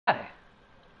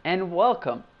and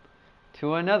welcome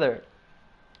to another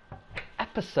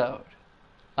episode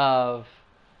of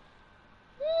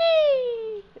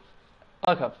me.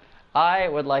 Welcome. I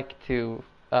would like to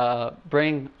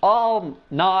bring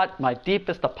not my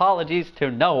deepest apologies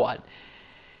to no one.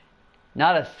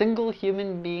 Not a single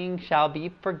human being shall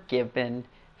be forgiven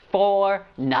for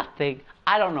nothing.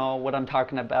 I don't know what I'm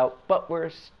talking about, but we're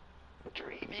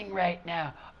streaming right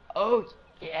now. Oh,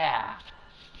 yeah.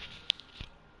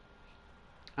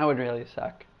 That would really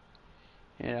suck.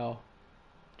 You know,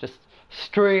 just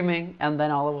streaming and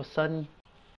then all of a sudden,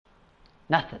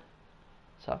 nothing.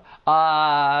 So,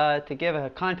 to give a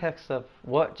context of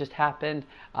what just happened,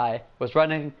 I was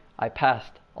running, I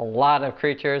passed a lot of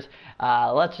creatures.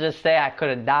 Let's just say I could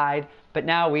have died, but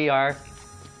now we are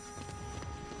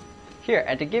here.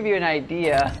 And to give you an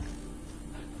idea,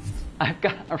 I've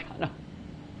got to run away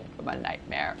from a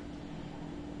nightmare.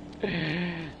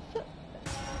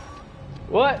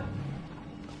 What?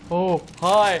 Oh,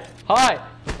 hi, hi!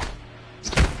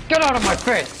 Get out of my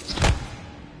face!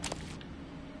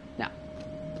 Now,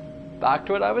 back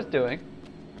to what I was doing.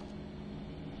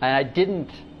 And I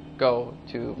didn't go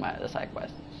to the side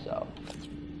quest, so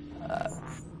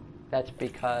that's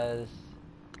because,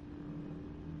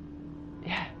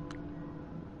 yeah,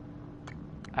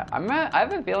 I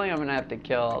have a feeling I'm gonna have to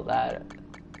kill that.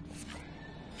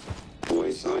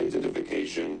 Voice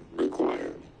identification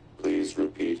required. Please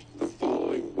repeat the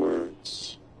following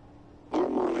words: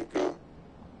 harmonica,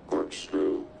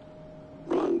 corkscrew,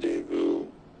 rendezvous,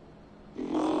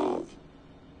 mauve.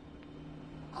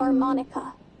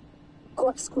 Harmonica,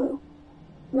 corkscrew,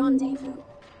 rendezvous,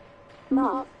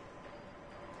 mauve.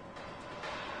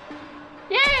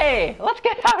 Yay! Let's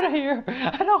get out of here!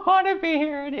 I don't want to be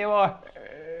here anymore.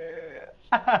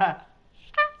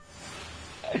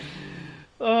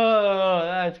 Oh,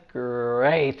 that's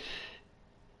great.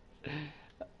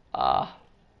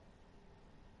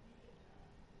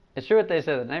 It's true what they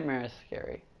say, the nightmare is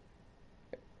scary.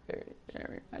 Very,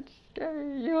 very much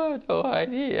scary. You have no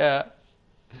idea.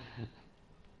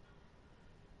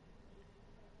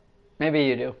 Maybe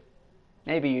you do.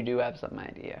 Maybe you do have some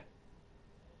idea.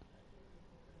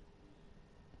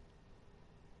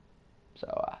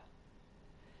 So,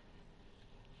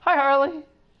 hi Harley.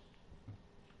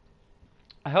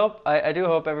 I do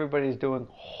hope everybody's doing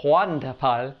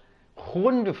wonderful.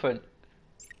 Wonderful.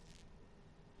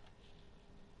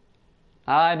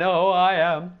 I know I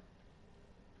am.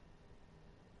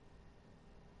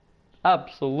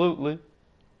 Absolutely.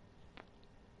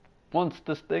 Once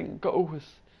this thing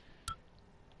goes.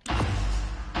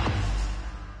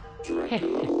 Director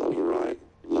level override.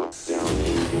 Lockdown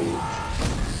engaged.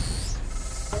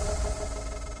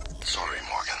 Sorry,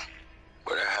 Morgan,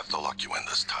 but I have to lock you in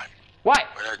this time. Why?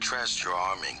 When I trashed your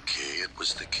arming key, it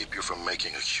was to keep you from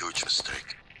making a huge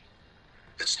mistake.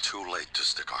 It's too late to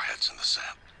stick our heads in the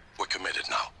sand. We're committed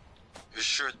now. You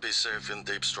should be safe in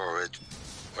deep storage.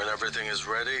 When everything is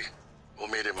ready, we'll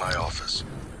meet in my office.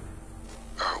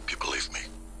 I hope you believe me.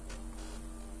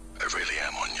 I really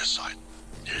am on your side.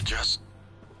 You're just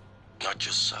not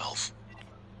yourself.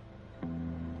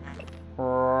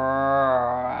 Right.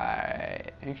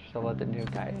 I should let the new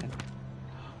guy in.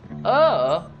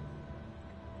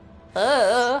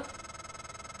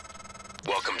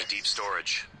 Welcome to deep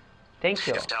storage. Thank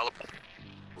you. If Talib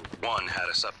 1 had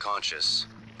a subconscious,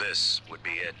 this would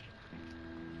be it.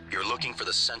 You're looking for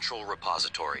the central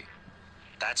repository.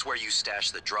 That's where you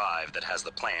stash the drive that has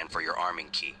the plan for your arming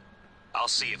key. I'll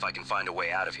see if I can find a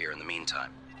way out of here in the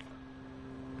meantime.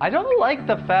 I don't like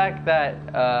the fact that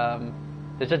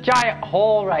there's a giant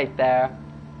hole right there.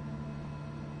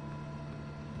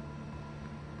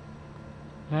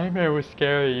 Nightmare was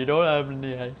scary. You don't have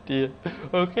any idea.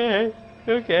 Okay.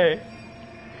 Okay.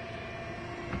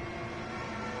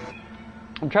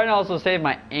 I'm trying to also save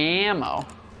my ammo.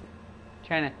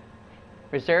 Trying to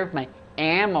reserve my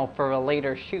ammo for a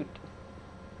later shoot.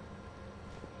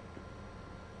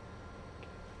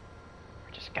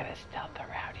 We're just gonna stealth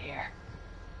around here.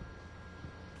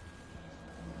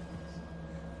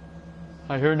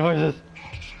 I hear noises.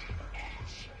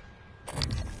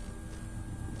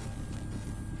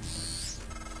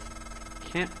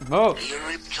 Can't move. You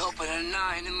ripped open a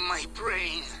 9 in my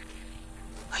brain.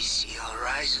 I see a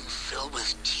horizon filled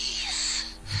with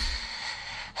teeth.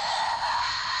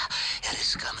 It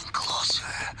is coming closer.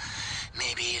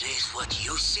 Maybe it is what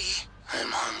you see.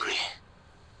 I'm hungry.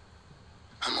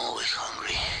 I'm always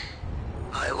hungry.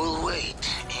 I will wait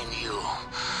in you.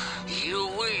 You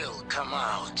will come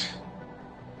out.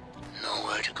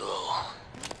 Nowhere to go.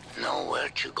 Nowhere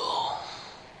to go.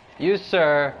 You,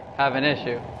 sir, have an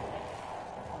issue.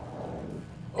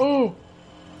 Oh!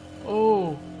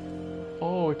 Oh!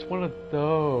 it's one of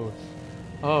those.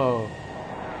 Oh.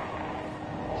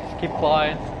 Just keep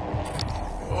flying.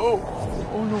 Oh.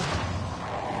 Oh no.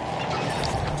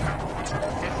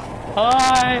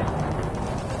 Hi.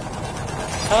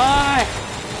 Hi.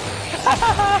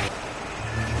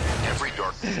 Every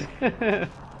dark bit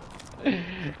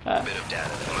of data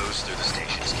that moves through the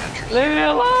station is captured. Leave me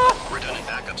alone. Redundant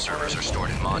backup servers are stored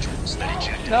in modules that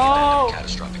eject in the No. event of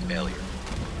catastrophic failure.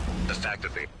 The fact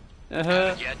that they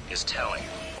haven't yet is telling.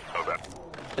 Okay.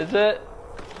 Is it?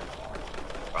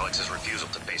 Alex's refusal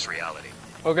to face reality.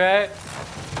 Okay.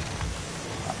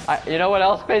 You know what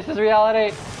else faces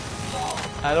reality?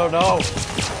 I don't know.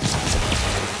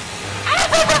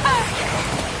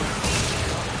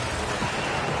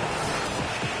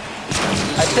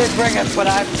 I did bring it, but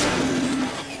I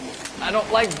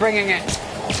don't like bringing it.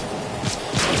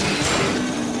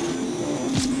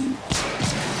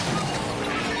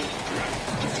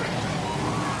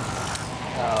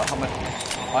 How much?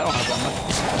 Oh, I don't have that much.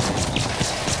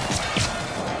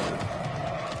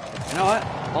 You know what?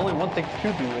 Only one thing to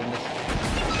do in this.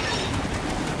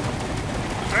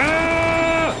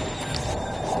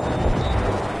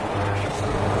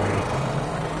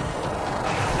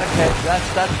 Okay, that's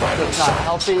not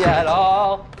healthy at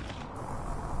all.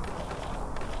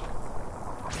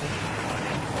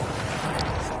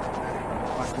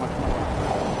 Come on.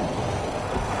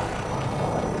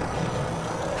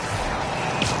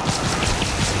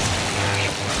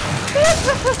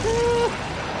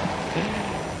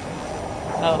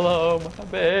 Hello, my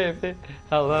baby.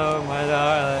 Hello, my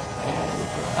darling.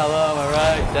 Hello, my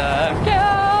ragtime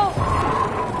gal.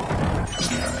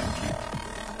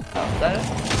 Oh, is that it?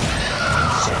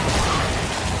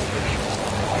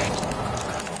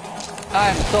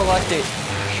 I'm so lucky.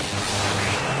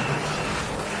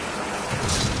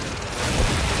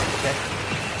 Okay.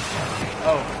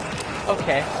 Oh,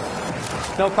 okay.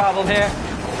 No problem here.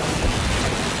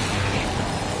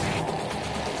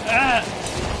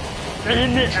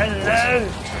 Leave me alone.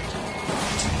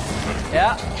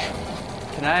 Yeah.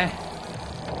 Can I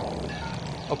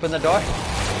open the door?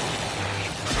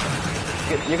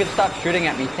 You can stop shooting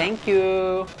at me. Thank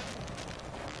you.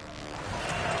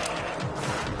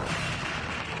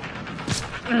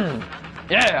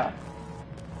 Yeah.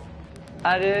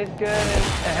 I did good.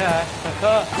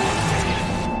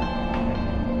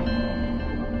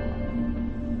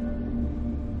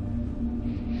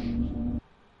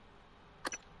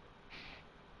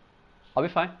 I'll be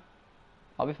fine.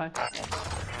 I'll be fine.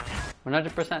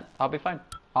 100%. I'll be fine.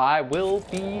 I will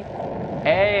be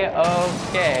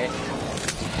A-okay.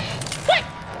 What?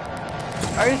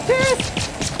 Are you serious?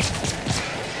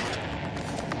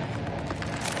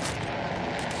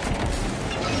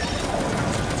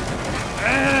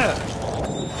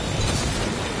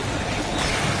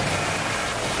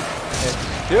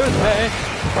 Excuse me.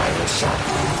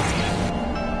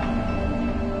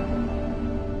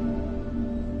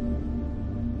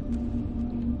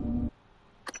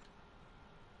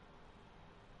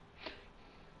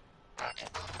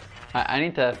 I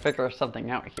need to figure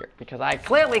something out here because I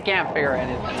clearly can't figure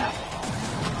anything out.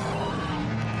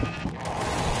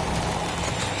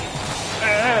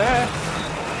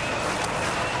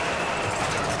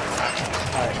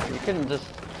 Alright, you can just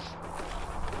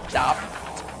stop.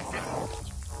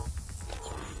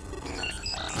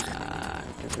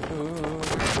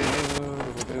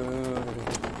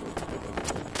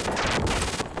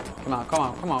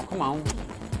 Come on.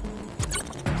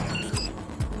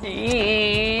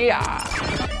 Yeah.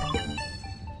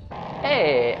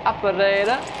 Hey,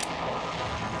 operator.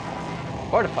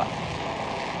 Fortify.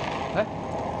 What?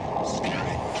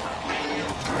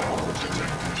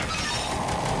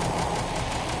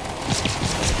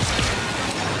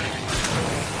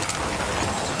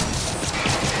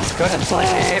 Go to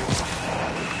sleep.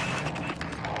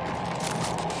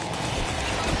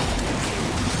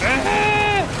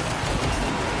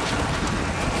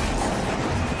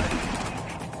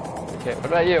 Okay, what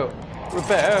about you?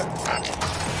 Repair.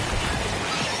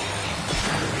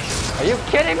 Are you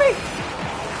kidding me?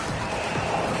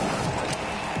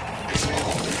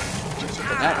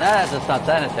 That's just not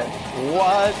sanitary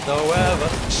whatsoever.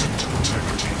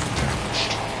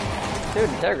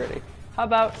 Dude, integrity. How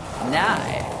about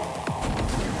nigh?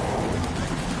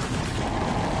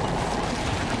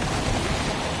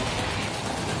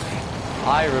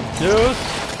 I reduce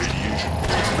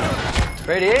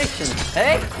radiation.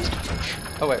 Hey!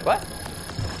 Oh wait, what?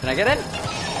 Can I get in?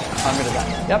 Oh, I'm gonna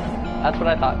die. Yep, that's what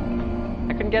I thought.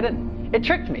 I couldn't get in. It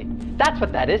tricked me. That's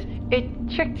what that is. It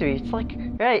tricked me. It's like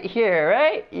right here,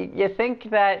 right? You think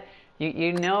that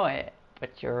you know it,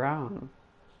 but you're wrong.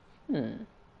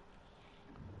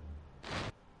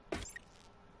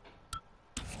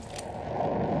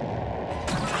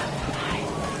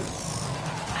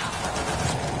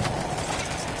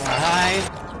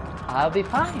 I'll be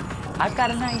fine. I've got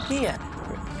an idea.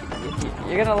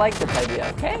 You're gonna like this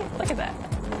idea, okay? Look at that.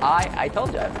 I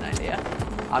told you I have an idea.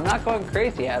 I'm not going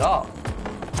crazy at all.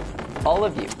 All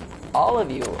of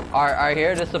you are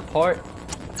here to support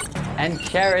and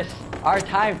cherish our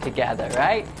time together,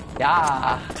 right?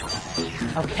 Yeah.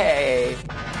 Okay.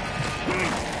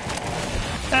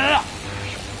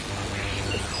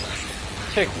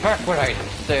 Take back what I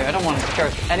say. I don't want to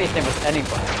share anything with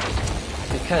anybody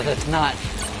because it's not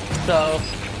so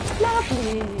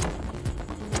lovely.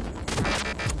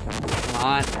 Come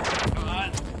on. Come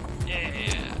on. Yeah.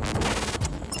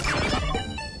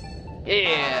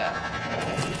 Yeah.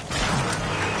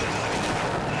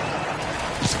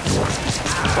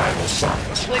 Final shot.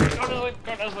 Sleep. Go to sleep.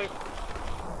 Go to sleep.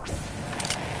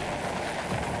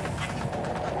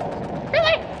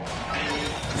 Really?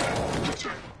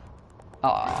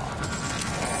 Aww.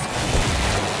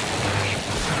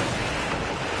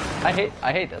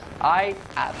 I hate this. I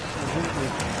absolutely.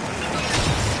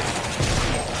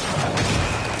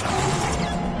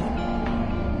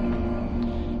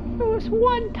 There was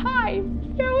one time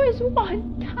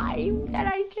that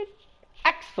I did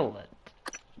excellent.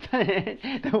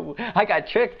 I got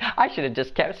tricked. I should have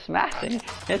just kept smashing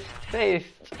his face,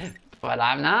 but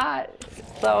I'm not.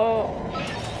 So.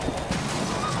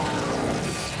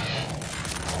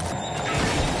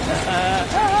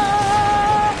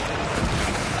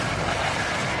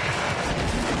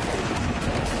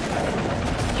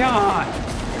 John!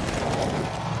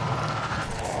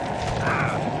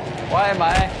 Why am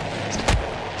I?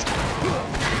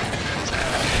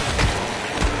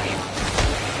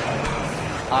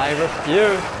 I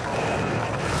refuse.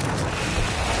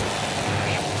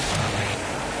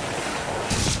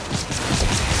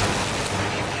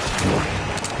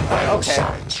 Okay,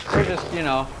 we're just, you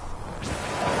know.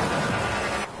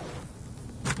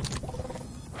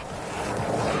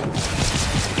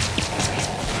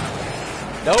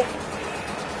 Nope.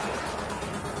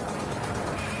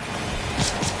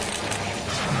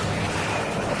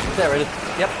 There it is.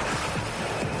 Yep.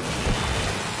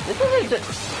 This isn't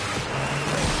just...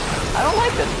 I don't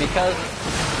like this because...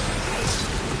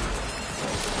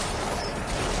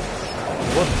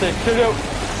 What's it to do?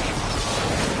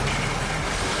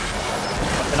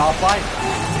 An offline?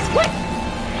 What?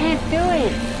 Can't do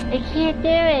it. I can't do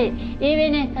it.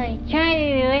 Even if I try to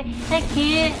do it, I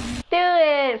can't do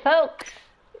it, folks.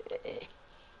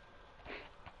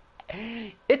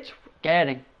 It's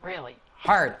getting really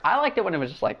hard. I liked it when it was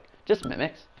just like, just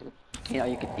mimics. You know,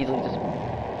 you could easily just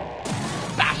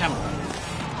bash them.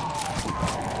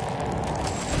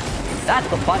 That's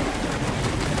the fun.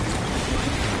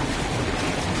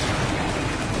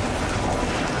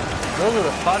 Those are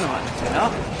the fun ones, you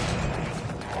know?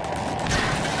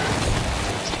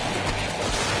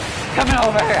 Coming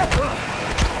over here. I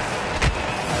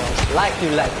don't like you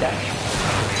like that.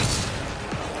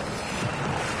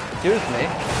 Excuse me.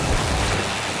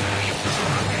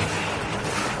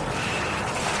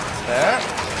 There.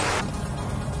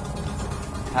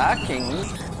 Hacking.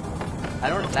 I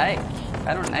don't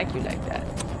like you like that.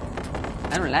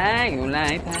 I don't like you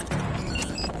like that.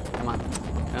 Come on.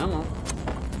 Come on.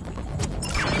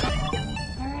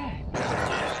 Alright.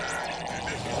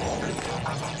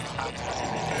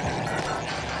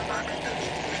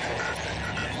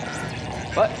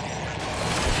 What?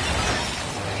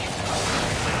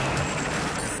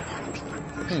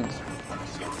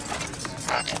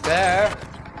 There.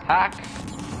 Hack.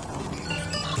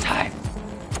 Time.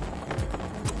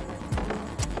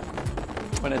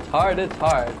 When it's hard, it's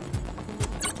hard.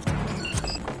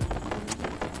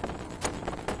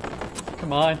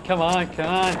 Come on, come on,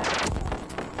 come on.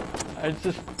 I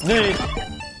just need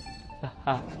the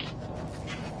hack.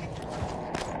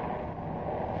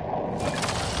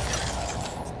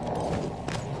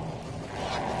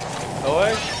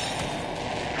 Away.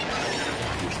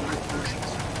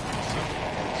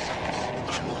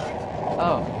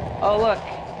 Oh, look.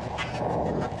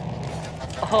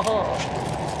 Oh.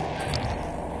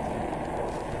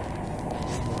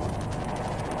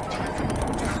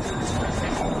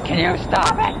 Can you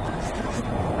stop it?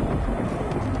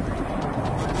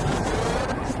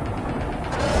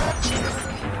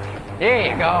 Here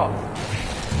you go.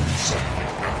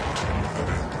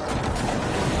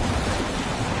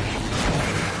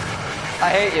 I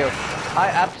hate you.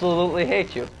 I absolutely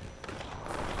hate you.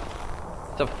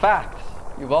 It's a fact.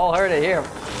 You've all heard it here.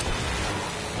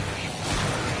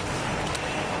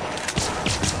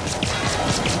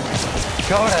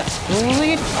 Go to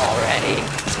sleep already.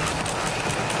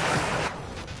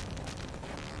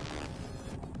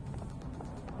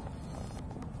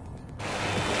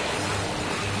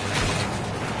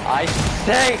 I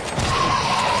say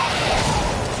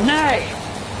Nice!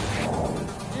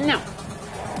 No!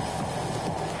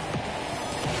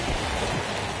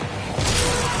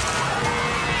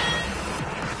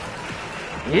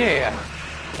 Yeah!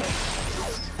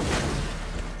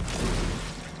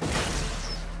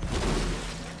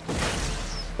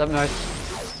 What's up, North?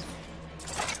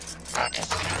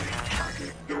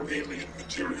 No alien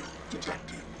material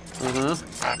detected.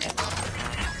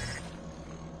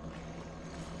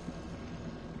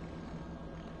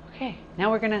 Okay,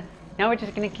 now we're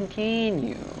just gonna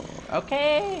continue.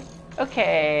 Okay?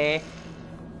 Okay.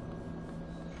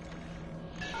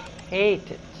 Hate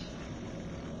it.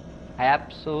 I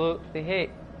absolutely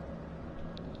hate.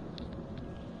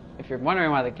 If you're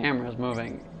wondering why the camera is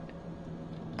moving,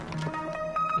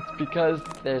 it's because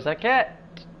there's a cat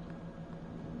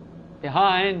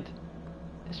behind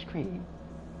the screen.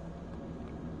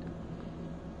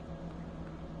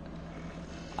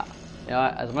 You know,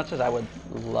 as much as I would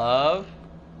love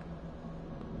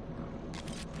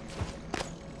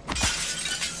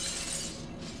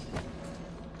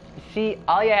see,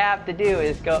 all you have to do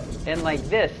is go in like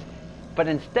this, but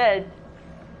instead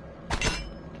the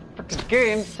freaking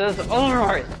game says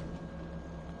otherwise.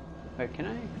 Wait, can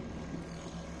I?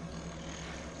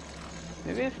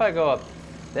 Maybe if I go up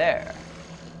there.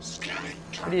 Scanning.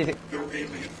 What do you think? No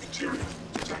alien material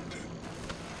detected.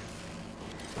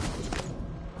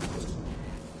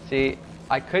 See,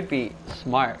 I could be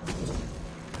smart.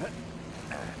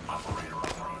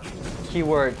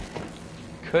 Keyword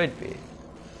could be.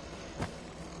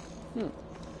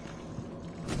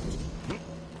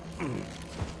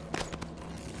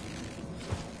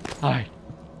 Alright,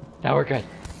 now we're good.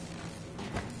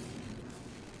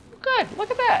 Good,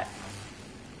 look at that.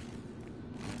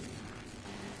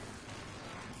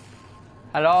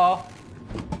 Hello?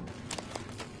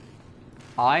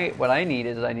 What I need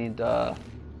is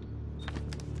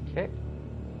okay.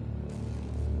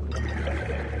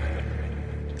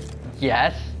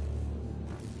 Yes.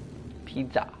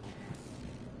 Pizza.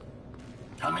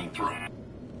 Coming through.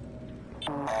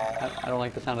 I don't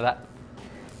like the sound of that.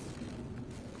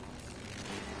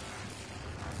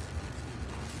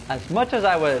 As much as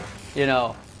I would, you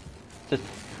know, just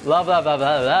love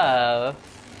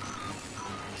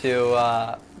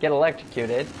to get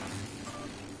electrocuted.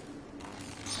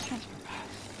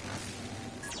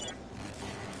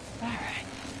 Alright.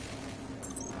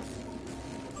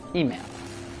 Email.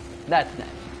 That's nice.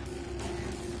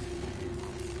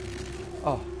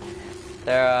 Oh.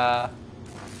 There,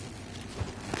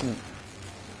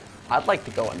 I'd like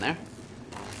to go in there.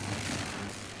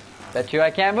 Bet you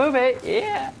I can't move it.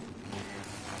 Yeah.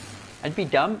 I'd be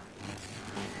dumb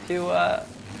to,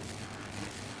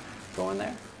 go in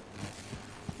there.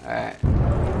 Alright.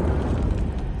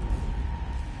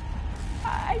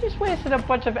 I just wasted a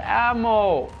bunch of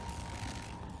ammo.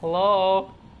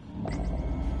 Hello?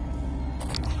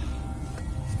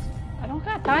 I don't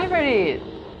got time for these.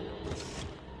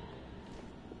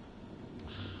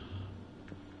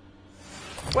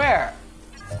 Where?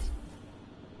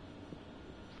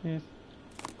 Please.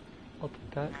 I'll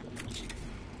take that.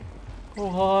 Oh,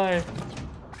 hi.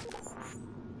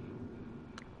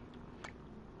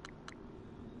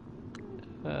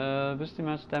 Boost the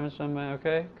amount of damage on my,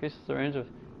 okay? Increases the range of,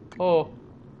 oh,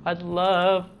 I'd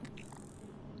love.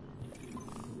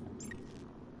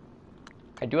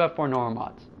 I do have 4 normal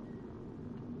mods.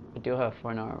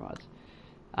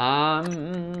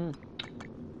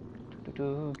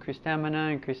 Increase stamina,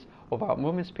 increase overall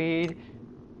movement speed.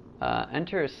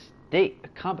 Enter a state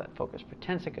of combat focus for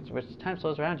 10 seconds, which time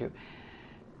slows around you.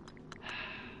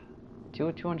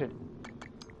 200.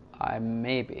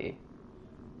 Maybe.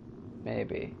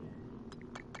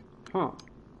 Huh.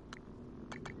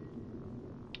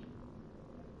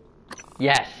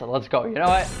 Yes, let's go. You know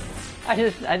what? I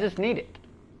just need it.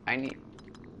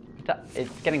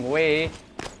 It's getting way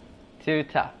too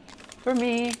tough for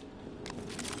me.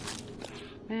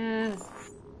 Man,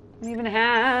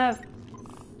 I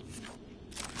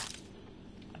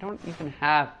don't even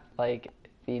have like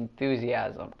the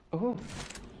enthusiasm. Ooh.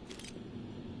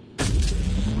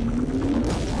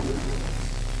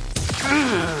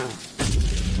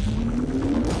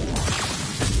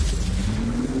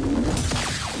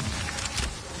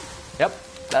 Yep,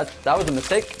 that was a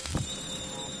mistake.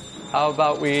 How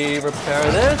about we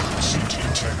repair this?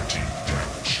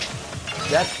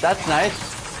 That's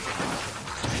nice.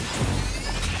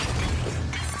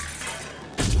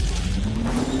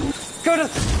 Go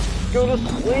to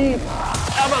sleep.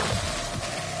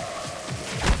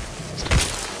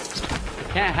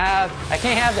 I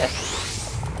can't have this.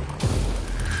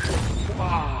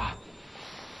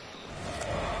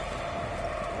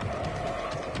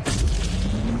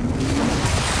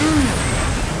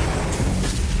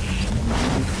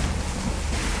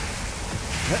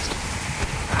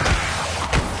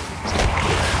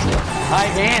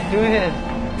 can't do this.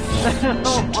 I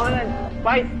don't want to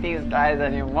fight these guys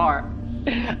anymore.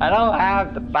 I don't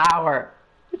have the power.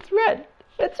 It's red.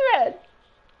 It's red.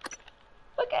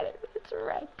 Look at it. It's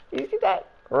red. You see that?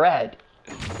 Red.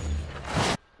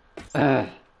 I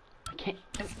can't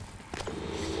do it.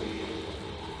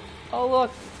 Oh, look.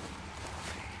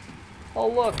 Oh,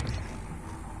 look.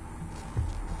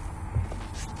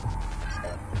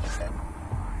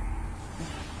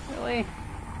 Really?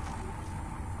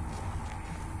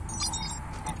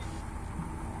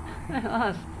 I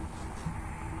lost.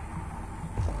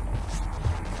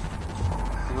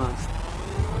 Come on.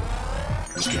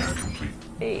 Scan complete.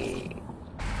 Hey.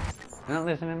 I'm not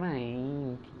losing my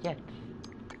mind yet.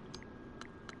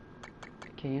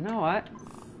 Okay, you know what?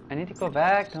 I need to go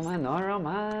back to my normal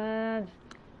mods.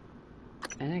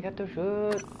 And I got to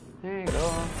shoot. There you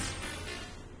go.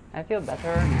 I feel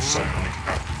better now. Psionic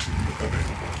aptitude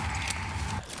available.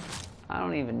 I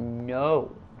don't even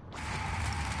know.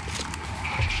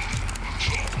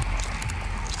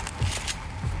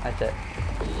 That's it.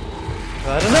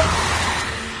 I don't know.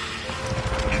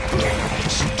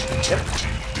 Yep.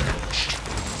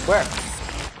 Where?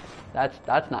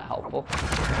 That's not helpful.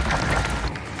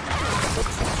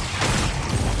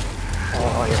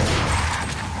 Oh yeah.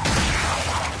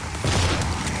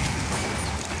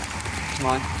 Come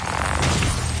on.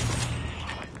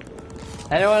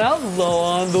 Anyone else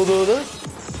want to do this?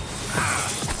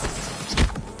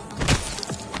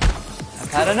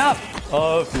 I've had enough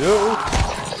of you.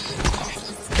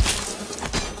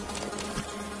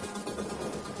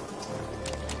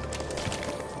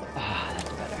 Ah,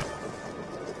 that's better.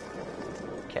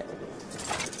 Okay.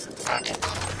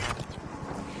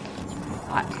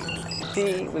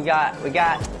 See, we got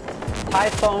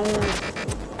typhoons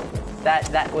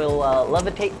that will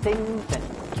levitate things and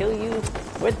kill you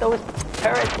with those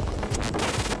turrets.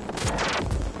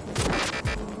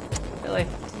 Really?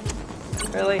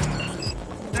 Really?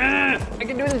 I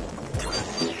can do this.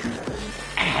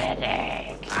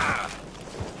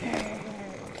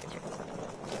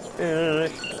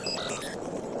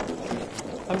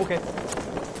 I'm okay.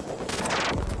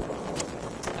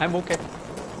 I'm okay.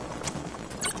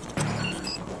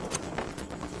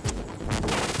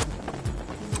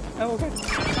 I'm okay.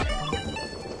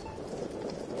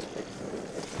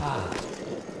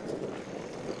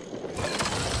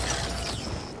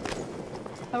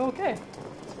 I'm okay.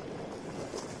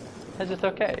 I'm just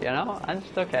okay, you know? I'm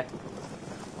just okay.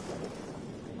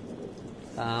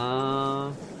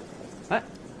 What?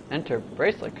 Enter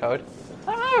bracelet code?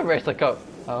 I don't have a bracelet code.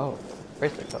 Oh,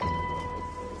 bracelet code.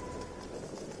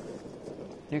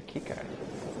 New keycard.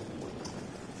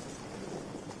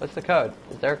 What's the code?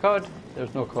 Is there a code?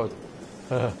 There's no code.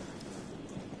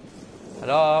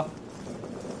 Hello?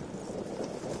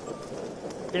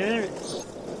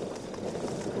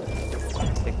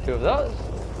 Take 2 of those.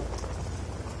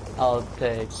 I'll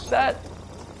take that.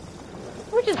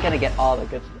 We're just gonna get all the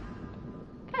good stuff.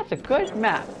 That's a good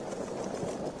map.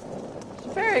 It's a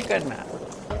very good map.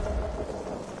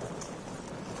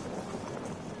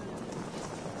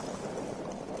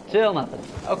 Still nothing.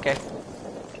 Okay.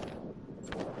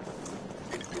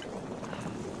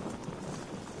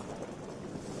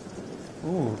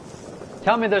 Ooh.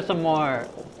 Tell me there's some more.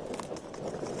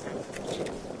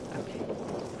 Okay.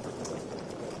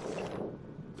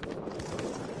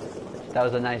 That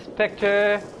was a nice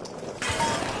picture.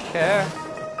 Share.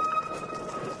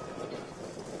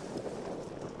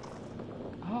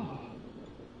 Oh.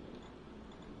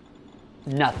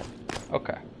 Nothing.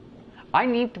 Okay. I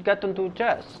need to get into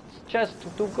chests. Chests to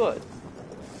do good.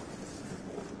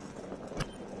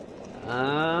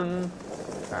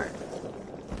 Alright.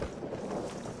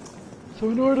 So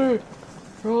in order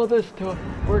for all this to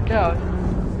work out,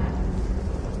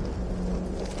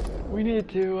 we need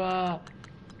to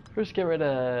first get rid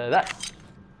of that.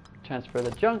 Transfer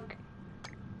the junk.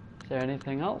 Is there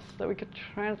anything else that we could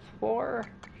transfer?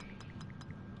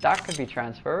 That could be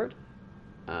transferred.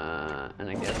 And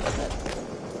I guess that's it.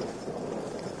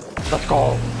 Let's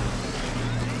go!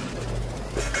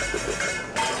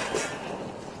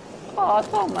 Oh,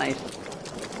 it's all nice.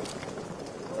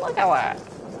 Look at that.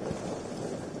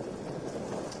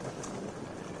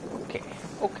 Okay,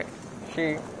 okay.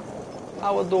 See,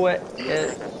 how we'll do it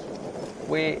is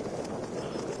we...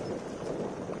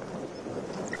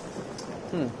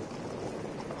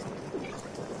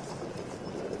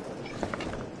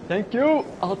 Thank you.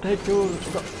 I'll take some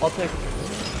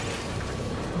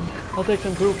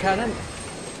blue cannon.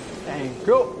 Thank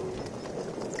you.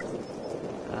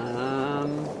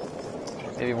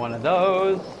 Maybe one of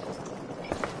those.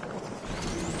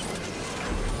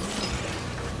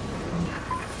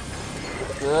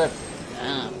 Good.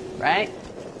 Right?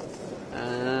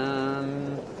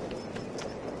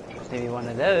 Maybe one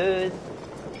of those.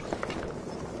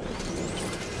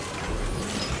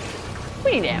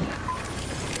 Wait, damn.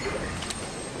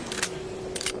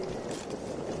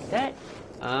 That.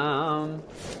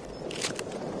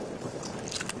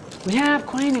 We have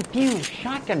quite a few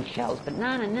shotgun shells, but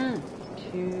not enough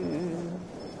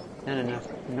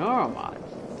neuromods.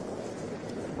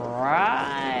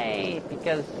 Right,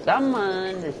 because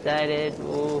someone decided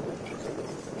to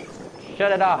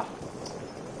shut it off.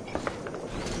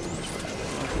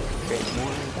 Create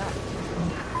more of that.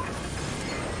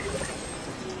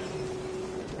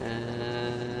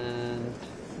 And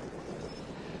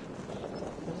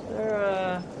is there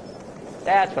a...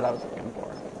 That's what I was looking for.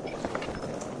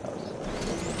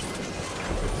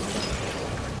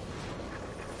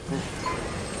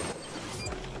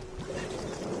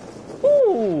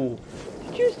 Ooh!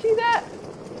 Did you see that?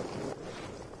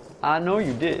 I know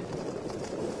you did.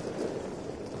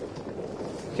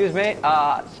 Excuse me,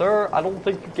 sir, I don't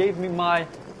think you gave me my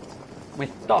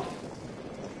stuff.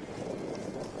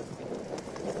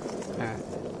 Alright.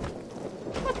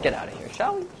 Let's get out of here,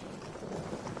 shall we?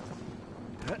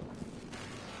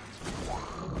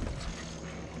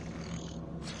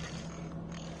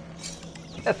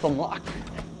 It's unlocked.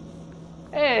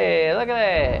 Hey, look at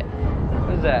that.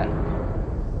 What is that?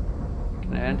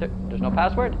 Can I enter? There's no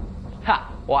password?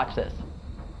 Ha! Watch this.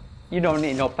 You don't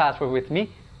need no password with me.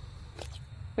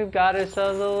 We've got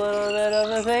ourselves a little bit of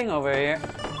a thing over here.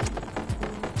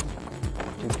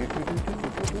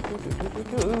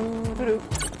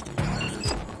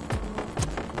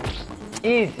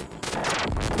 Easy.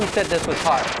 Who said this was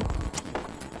hard?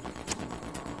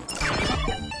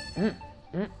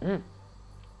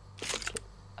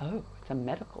 Oh, it's a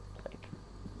medical plate.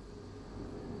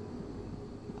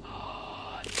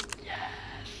 Oh, yes.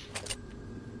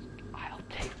 I'll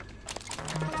take it.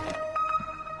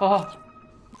 Oh,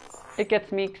 it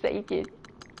gets me excited.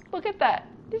 Look at that.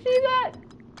 You see that?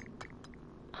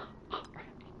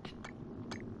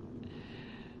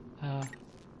 Alright.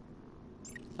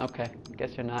 Okay,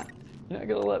 guess you're not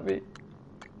gonna let me.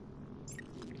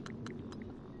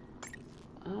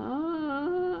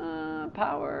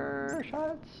 Power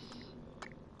shots.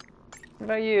 What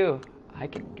about you? I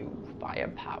can do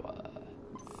firepower.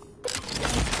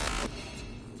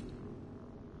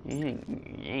 Yes.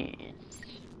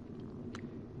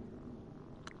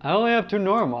 I only have 2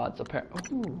 neuromods apparently.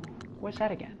 Ooh, what's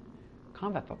that again?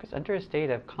 Combat focus. Enter a state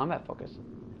of combat focus.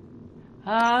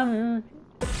 I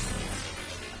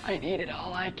need it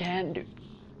all I can do.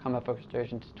 Combat focus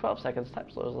duration is 12 seconds.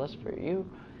 Type slows less for you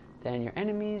than your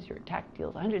enemies. Your attack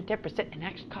deals 110% in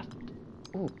action cost.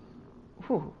 Ooh.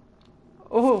 Ooh.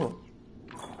 Ooh.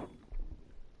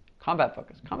 Combat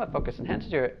focus. Combat focus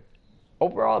enhances your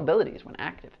overall abilities when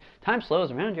active. Time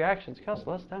slows around your actions, cost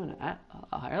less stamina at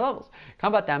higher levels.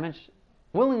 Combat damage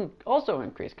will also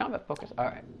increase combat focus.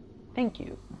 Alright. Thank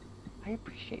you. I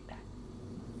appreciate that.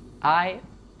 I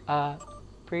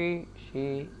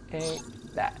appreciate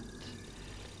that.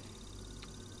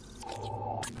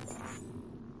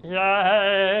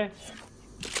 Yay!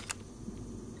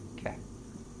 Okay.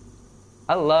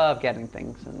 I love getting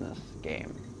things in this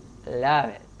game. Love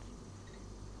it.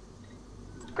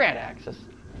 Grant access.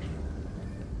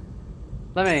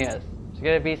 Let me guess. There's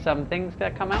gonna be some things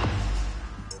that come out?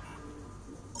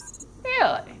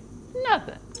 Really?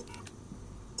 Nothing.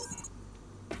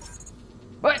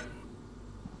 What?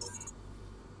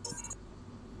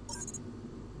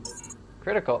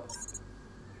 Critical.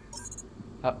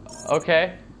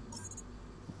 Okay.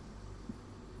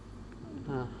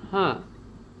 Uh-huh.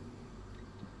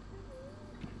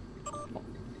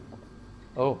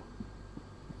 Oh.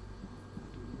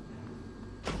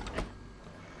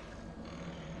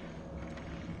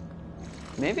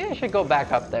 Maybe I should go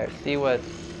back up there, see what...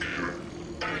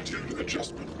 Attitude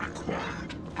adjustment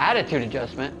required. Attitude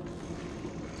adjustment?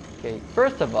 Okay,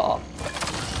 first of all...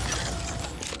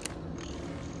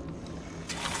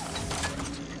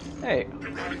 Hey.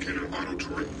 Eradicator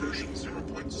auto-turret version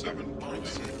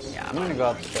 0.7.6. Yeah, I'm gonna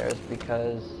go upstairs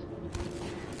because...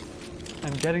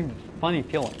 I'm getting this funny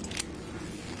feeling.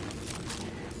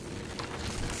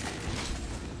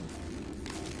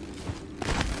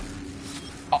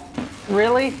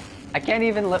 Really? I can't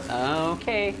even lift.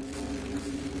 Okay.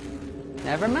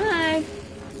 Never mind.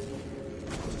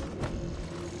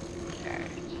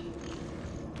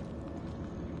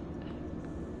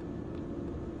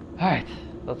 Alright,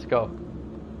 let's go.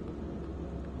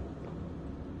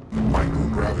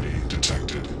 Microgravity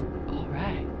detected.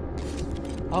 Alright.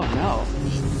 Oh no.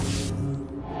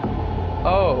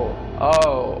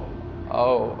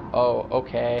 Oh,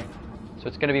 okay. So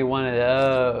it's gonna be one of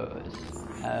those.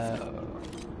 Oh.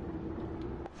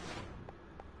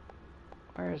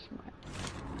 Where's my...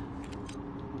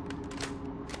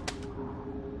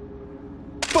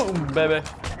 Boom, baby!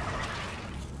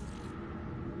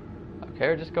 Okay,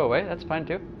 or just go away, that's fine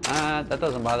too. That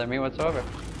doesn't bother me whatsoever.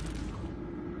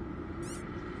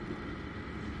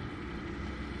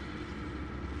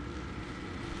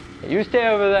 Hey, you stay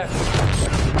over there!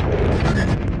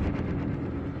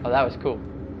 Oh, that was cool.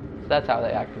 So that's how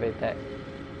they activate that.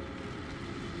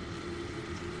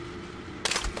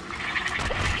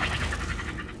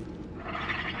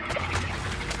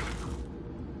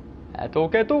 That's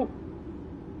okay too.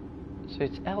 So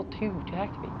it's L2 to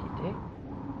activate it, eh?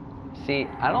 See,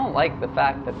 I don't like the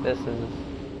fact that this is...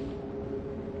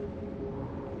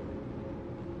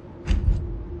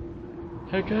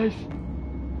 Hey guys.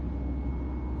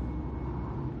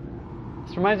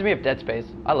 This reminds me of Dead Space.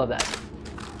 I love that.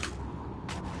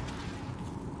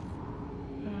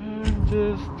 I'm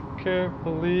just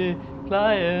carefully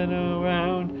flying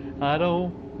around. I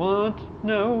don't want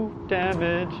no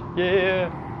damage,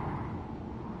 yeah.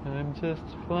 I'm just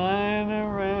flying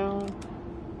around.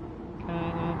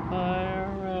 Kinda fly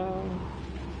around.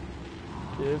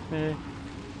 Give me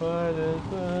what is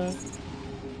that?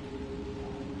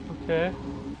 Okay.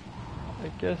 I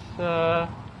guess,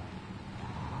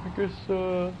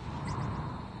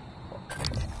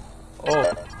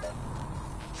 Oh.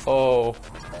 Oh.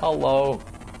 Hello.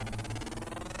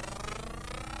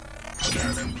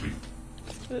 Scan complete.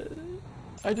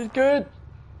 I did good.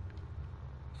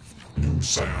 New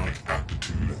psionic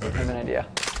aptitude I have an available. idea.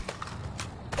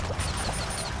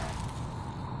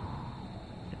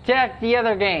 Attack the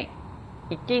other guy.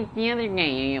 Attack the other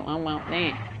guy. How about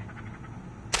that?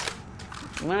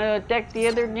 You wanna attack the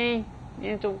other guy?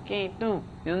 It's okay too.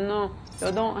 You know,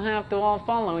 you don't have to all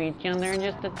follow each other.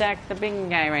 Just attack the big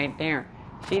guy right there.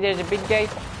 See, there's a big guy.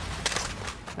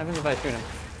 What happens if I shoot him?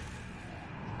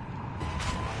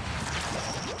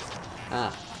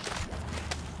 Ah.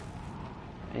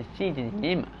 I see the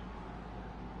dilemma.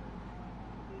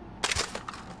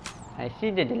 I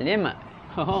see the dilemma.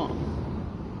 Oh.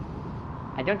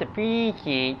 I don't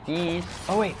appreciate this.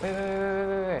 Oh wait.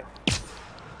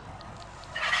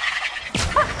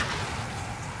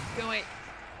 Go away.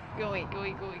 Go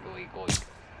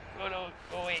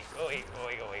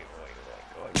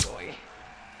away.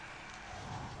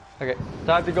 Okay,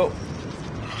 time to go.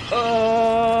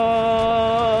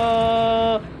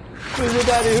 Who's your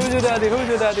daddy?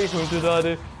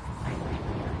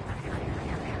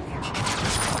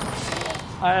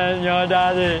 I am your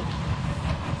daddy.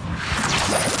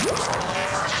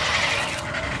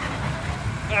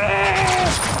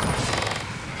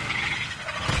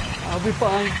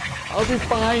 I'll be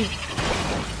fine.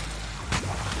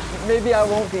 Maybe I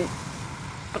won't be,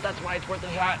 but that's why it's worth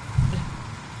a shot.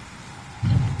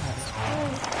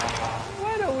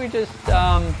 Why don't we just,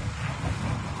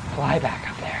 fly back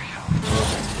up there?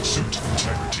 Suit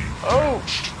integrity.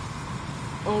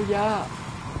 Oh yeah.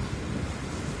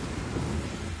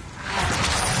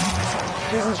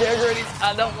 Suit integrity.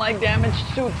 I don't like damaged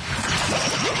suits.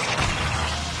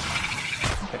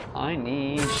 Okay, I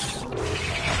need.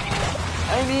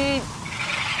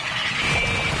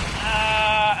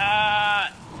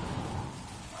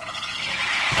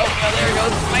 Oh, well, there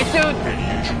goes my suit.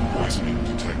 Radiation poisoning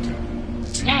detected.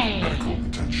 Yay! Medical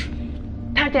attention.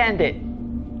 Time to end it.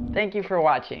 Thank you for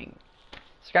watching.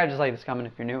 Subscribe, just like this, comment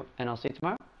if you're new, and I'll see you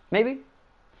tomorrow. Maybe.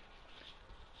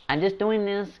 I'm just doing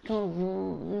this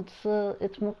because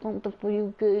it's more comfortable for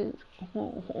you guys.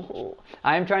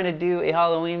 I'm trying to do a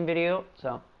Halloween video,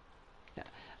 so yeah.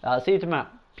 I'll see you tomorrow.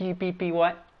 PPP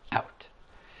what? Out.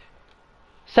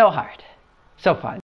 So hard. So fun.